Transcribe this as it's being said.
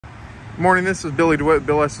Morning, this is Billy DeWitt,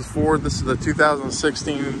 Bill S.'s Ford. This is the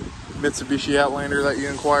 2016 Mitsubishi Outlander that you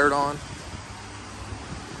inquired on.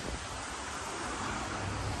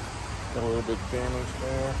 Got a little bit of damage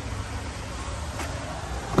there.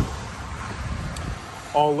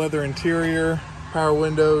 All leather interior, power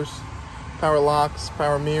windows, power locks,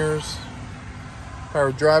 power mirrors,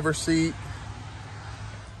 power driver's seat.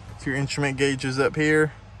 It's your instrument gauges up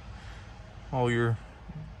here. All your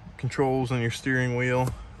controls on your steering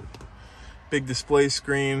wheel. Big display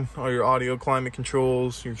screen, all your audio climate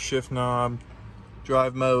controls, your shift knob,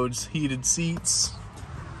 drive modes, heated seats.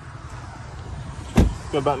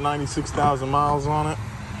 Got about 96,000 miles on it.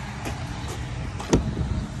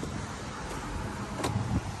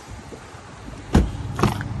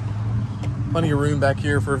 Plenty of room back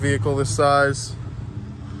here for a vehicle this size.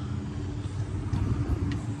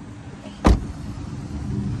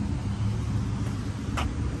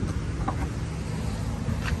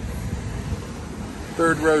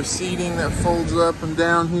 Third row seating that folds up and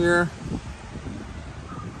down here.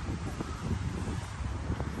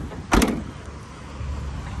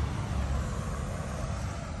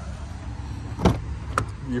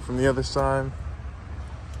 View from the other side.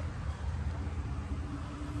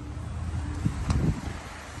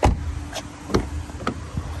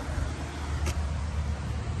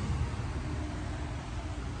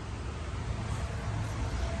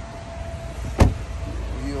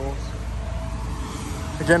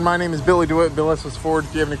 Again, my name is Billy DeWitt, Bill S.'s Ford.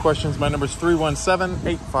 If you have any questions, my number is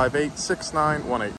 317-858-6918.